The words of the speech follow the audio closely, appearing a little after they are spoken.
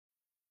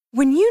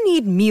When you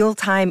need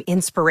mealtime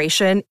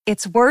inspiration,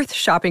 it's worth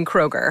shopping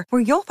Kroger,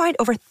 where you'll find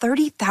over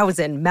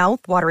 30,000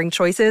 mouth-watering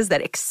choices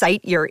that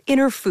excite your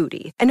inner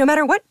foodie. And no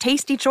matter what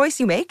tasty choice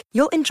you make,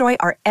 you'll enjoy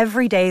our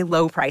everyday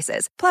low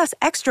prices, plus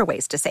extra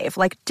ways to save,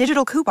 like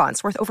digital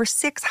coupons worth over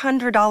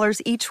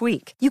 $600 each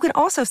week. You can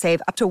also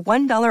save up to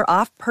 $1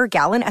 off per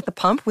gallon at the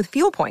pump with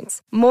fuel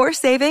points. More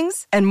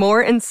savings and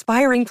more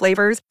inspiring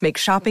flavors make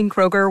shopping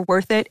Kroger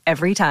worth it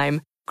every time.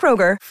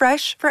 Kroger,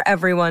 fresh for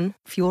everyone.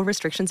 Fuel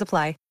restrictions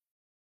apply.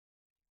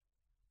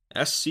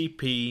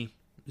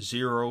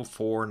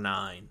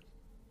 SCP-049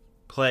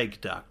 Plague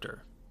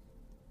Doctor.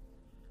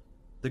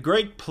 The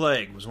Great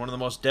Plague was one of the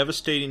most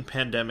devastating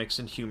pandemics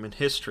in human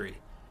history,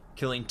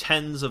 killing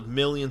tens of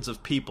millions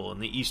of people in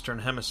the Eastern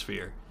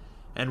Hemisphere,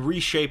 and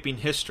reshaping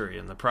history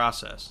in the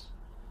process.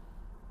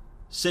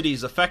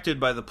 Cities affected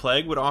by the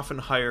plague would often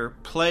hire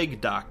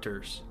plague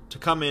doctors to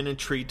come in and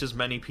treat as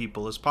many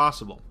people as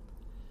possible.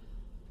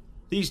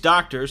 These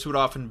doctors would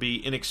often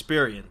be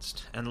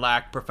inexperienced and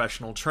lack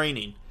professional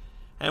training,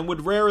 and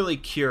would rarely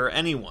cure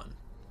anyone,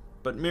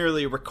 but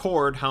merely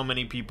record how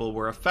many people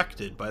were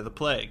affected by the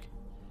plague.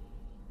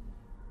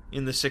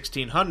 In the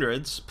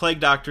 1600s, plague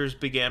doctors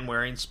began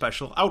wearing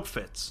special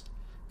outfits,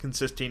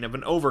 consisting of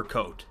an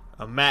overcoat,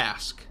 a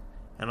mask,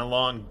 and a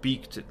long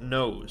beaked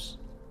nose.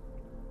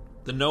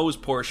 The nose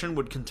portion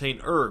would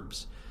contain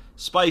herbs,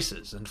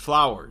 spices, and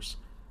flowers,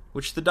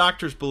 which the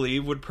doctors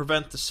believed would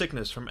prevent the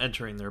sickness from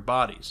entering their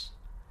bodies.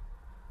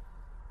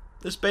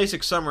 This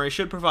basic summary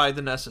should provide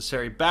the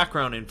necessary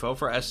background info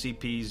for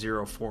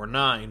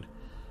SCP-049,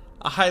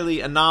 a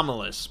highly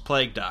anomalous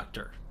plague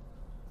doctor.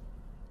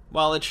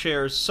 While it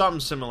shares some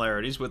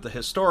similarities with the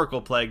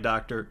historical plague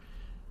doctor,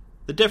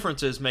 the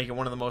differences make it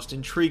one of the most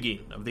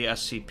intriguing of the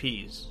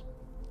SCPs.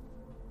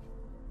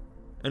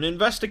 An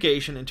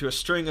investigation into a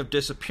string of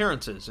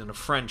disappearances in a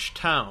French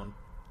town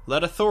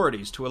led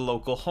authorities to a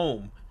local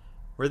home,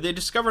 where they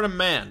discovered a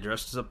man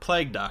dressed as a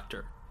plague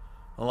doctor,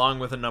 along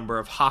with a number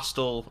of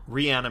hostile,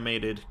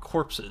 reanimated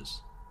corpses.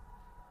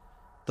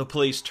 The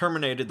police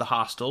terminated the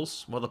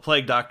hostiles, while the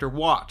plague doctor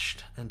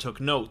watched and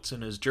took notes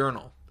in his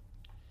journal.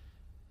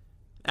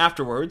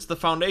 Afterwards, the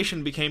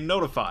Foundation became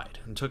notified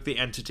and took the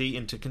entity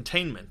into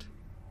containment.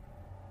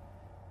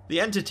 The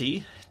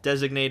entity,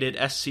 designated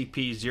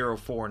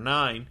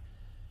SCP-049,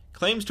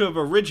 claims to have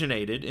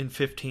originated in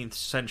 15th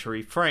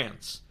century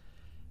France,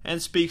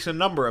 and speaks a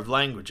number of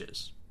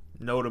languages,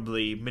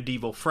 notably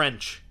medieval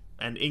French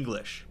and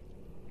English.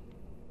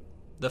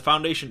 The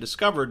Foundation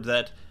discovered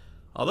that,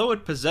 although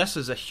it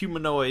possesses a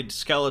humanoid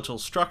skeletal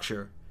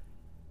structure,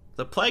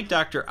 the Plague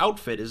Doctor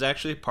outfit is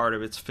actually part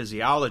of its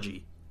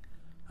physiology,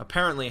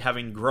 apparently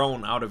having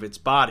grown out of its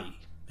body,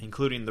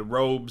 including the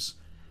robes,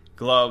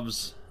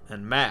 gloves,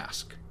 and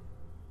mask.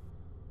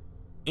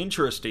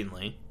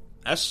 Interestingly,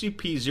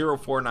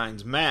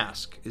 SCP-049's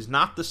mask is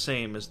not the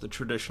same as the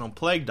traditional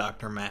Plague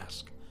Doctor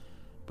mask,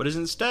 but is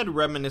instead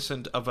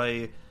reminiscent of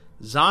a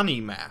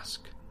Zani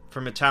mask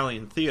from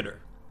Italian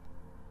theater.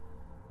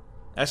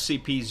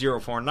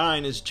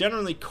 SCP-049 is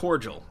generally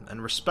cordial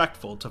and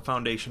respectful to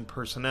Foundation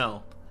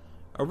personnel,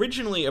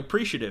 originally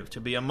appreciative to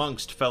be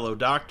amongst fellow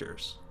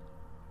doctors.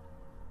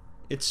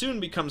 It soon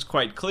becomes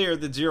quite clear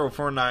that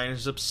 049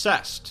 is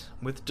obsessed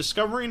with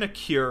discovering a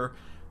cure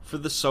for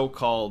the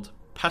so-called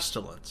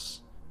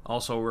pestilence,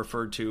 also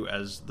referred to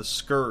as the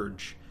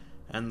Scourge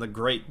and the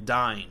Great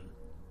Dying.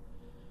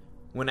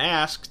 When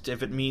asked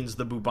if it means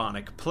the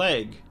bubonic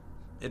plague,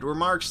 it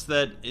remarks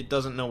that it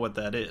doesn't know what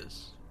that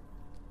is.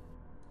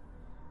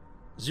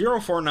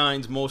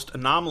 049's most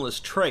anomalous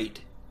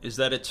trait is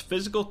that its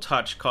physical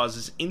touch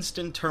causes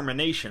instant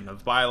termination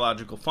of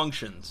biological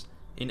functions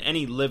in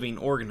any living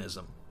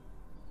organism.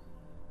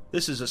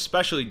 This is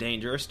especially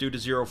dangerous due to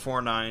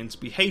 049's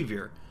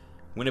behavior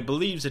when it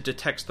believes it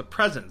detects the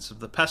presence of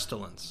the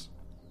pestilence.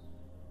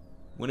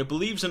 When it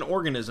believes an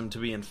organism to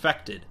be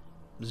infected,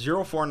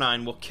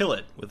 049 will kill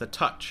it with a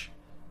touch,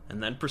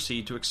 and then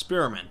proceed to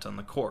experiment on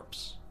the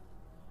corpse.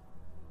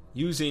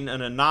 Using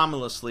an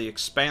anomalously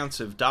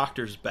expansive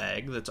doctor's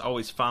bag that's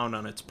always found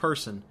on its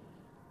person,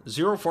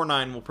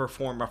 049 will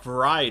perform a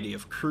variety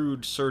of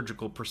crude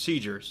surgical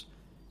procedures,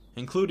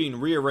 including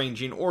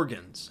rearranging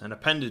organs and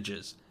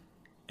appendages,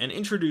 and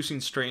introducing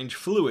strange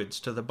fluids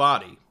to the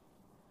body.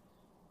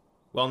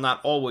 While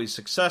not always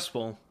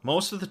successful,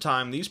 most of the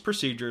time these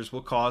procedures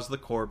will cause the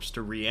corpse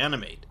to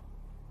reanimate.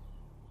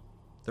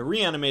 The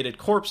reanimated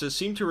corpses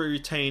seem to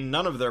retain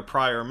none of their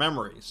prior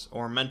memories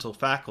or mental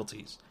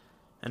faculties,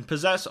 and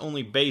possess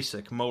only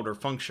basic motor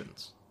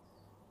functions.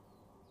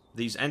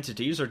 These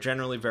entities are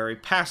generally very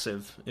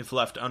passive if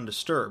left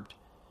undisturbed,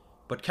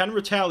 but can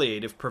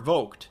retaliate if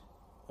provoked,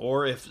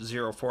 or if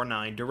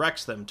 049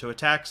 directs them to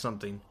attack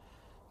something,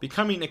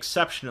 becoming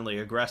exceptionally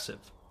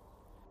aggressive.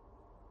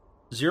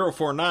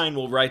 049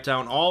 will write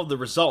down all of the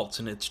results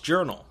in its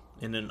journal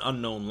in an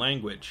unknown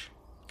language,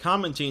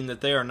 commenting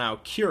that they are now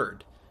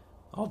cured,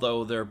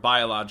 although their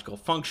biological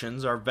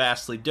functions are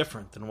vastly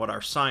different than what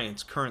our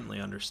science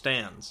currently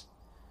understands.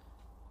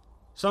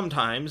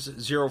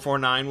 Sometimes,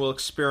 049 will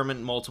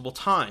experiment multiple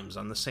times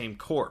on the same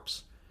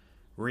corpse,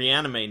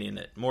 reanimating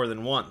it more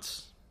than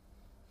once.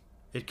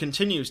 It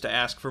continues to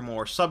ask for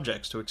more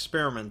subjects to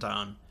experiment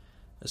on,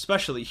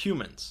 especially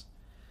humans,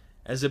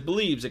 as it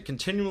believes it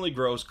continually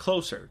grows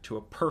closer to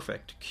a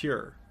perfect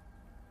cure.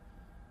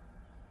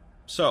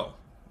 So,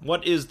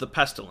 what is the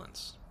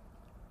pestilence?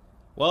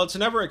 While it's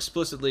never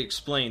explicitly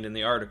explained in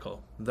the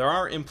article, there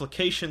are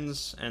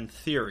implications and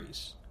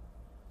theories.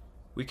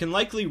 We can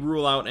likely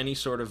rule out any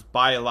sort of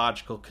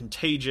biological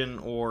contagion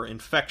or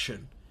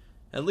infection,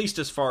 at least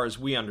as far as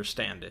we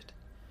understand it,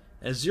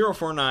 as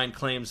 049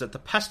 claims that the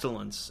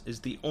pestilence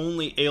is the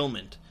only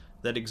ailment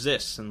that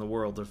exists in the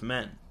world of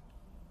men.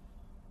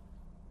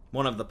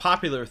 One of the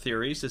popular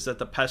theories is that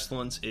the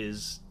pestilence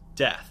is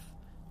death,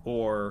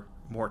 or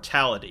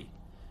mortality,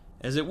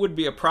 as it would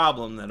be a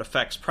problem that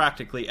affects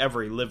practically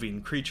every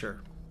living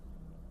creature.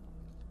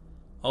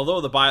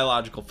 Although the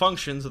biological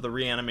functions of the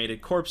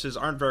reanimated corpses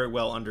aren't very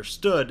well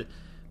understood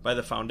by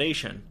the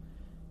Foundation,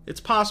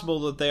 it's possible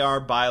that they are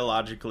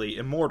biologically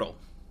immortal,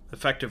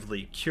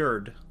 effectively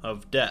cured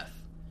of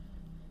death.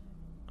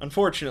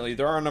 Unfortunately,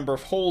 there are a number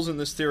of holes in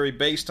this theory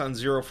based on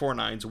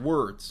 049's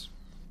words.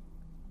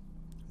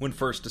 When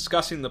first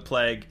discussing the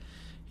plague,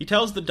 he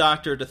tells the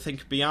doctor to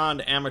think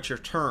beyond amateur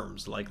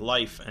terms like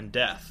life and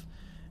death,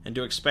 and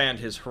to expand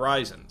his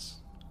horizons.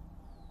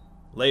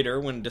 Later,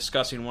 when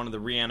discussing one of the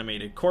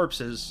reanimated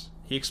corpses,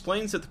 he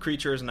explains that the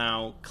creature is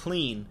now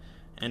clean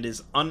and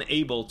is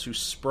unable to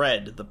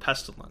spread the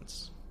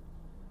pestilence.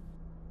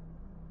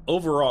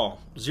 Overall,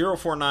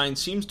 049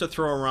 seems to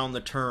throw around the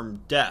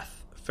term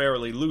death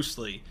fairly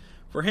loosely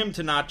for him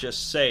to not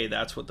just say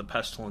that's what the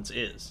pestilence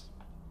is.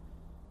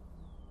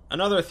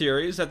 Another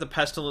theory is that the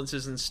pestilence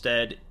is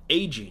instead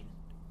aging,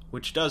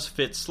 which does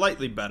fit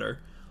slightly better,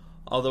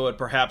 although it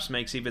perhaps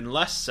makes even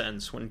less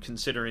sense when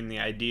considering the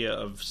idea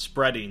of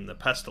spreading the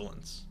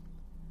pestilence.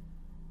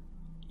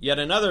 Yet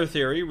another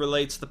theory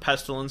relates the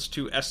pestilence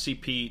to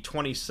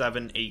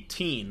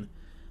SCP-2718,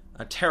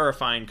 a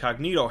terrifying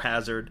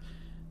cognitohazard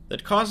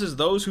that causes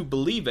those who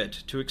believe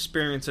it to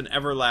experience an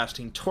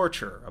everlasting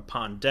torture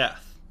upon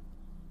death.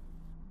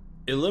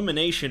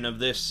 Elimination of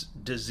this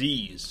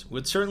disease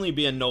would certainly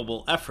be a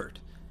noble effort,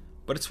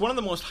 but it's one of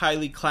the most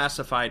highly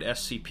classified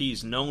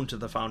SCPs known to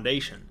the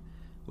Foundation,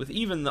 with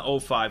even the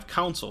O5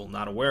 Council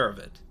not aware of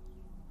it.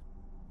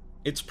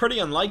 It's pretty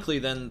unlikely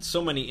then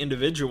so many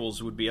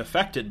individuals would be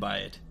affected by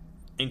it,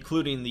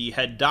 including the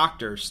head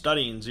doctor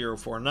studying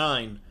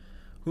 049,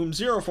 whom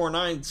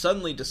 049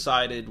 suddenly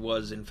decided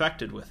was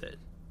infected with it.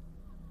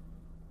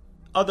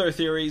 Other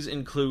theories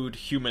include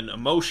human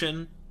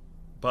emotion,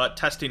 but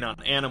testing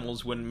on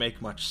animals wouldn't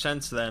make much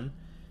sense then,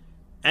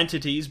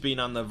 entities being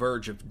on the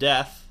verge of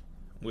death,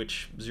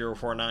 which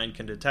 049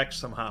 can detect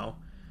somehow,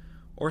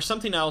 or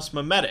something else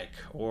mimetic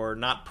or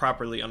not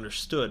properly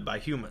understood by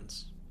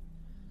humans.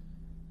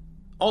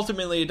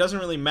 Ultimately, it doesn't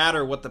really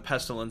matter what the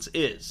pestilence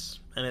is,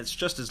 and it's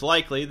just as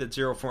likely that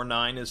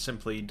 049 is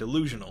simply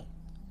delusional.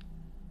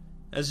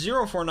 As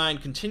 049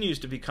 continues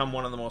to become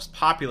one of the most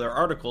popular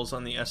articles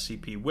on the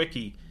SCP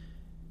Wiki,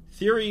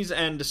 theories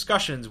and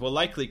discussions will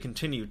likely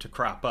continue to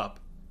crop up.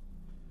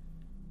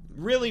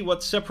 Really,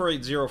 what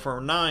separates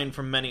 049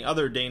 from many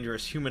other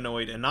dangerous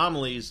humanoid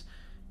anomalies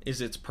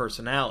is its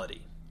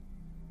personality.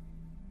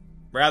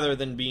 Rather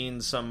than being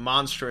some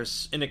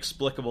monstrous,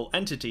 inexplicable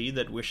entity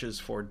that wishes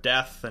for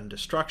death and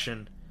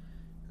destruction,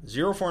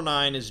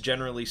 049 is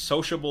generally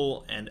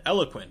sociable and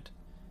eloquent,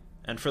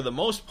 and for the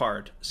most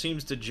part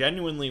seems to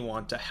genuinely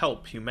want to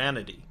help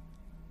humanity.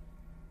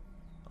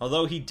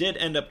 Although he did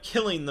end up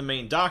killing the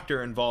main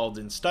doctor involved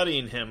in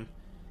studying him,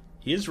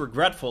 he is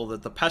regretful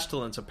that the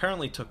pestilence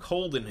apparently took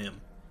hold in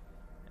him,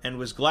 and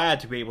was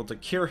glad to be able to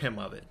cure him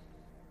of it.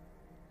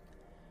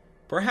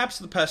 Perhaps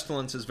the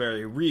pestilence is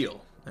very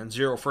real, and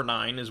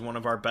 049 is one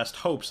of our best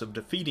hopes of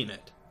defeating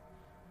it.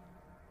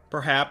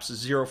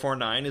 Perhaps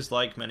 049 is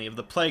like many of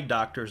the plague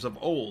doctors of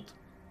old,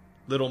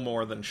 little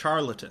more than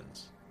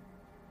charlatans.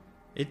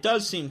 It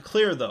does seem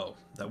clear, though,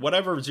 that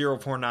whatever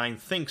 049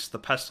 thinks the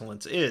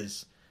pestilence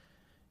is,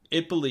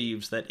 it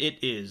believes that it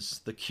is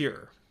the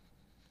cure.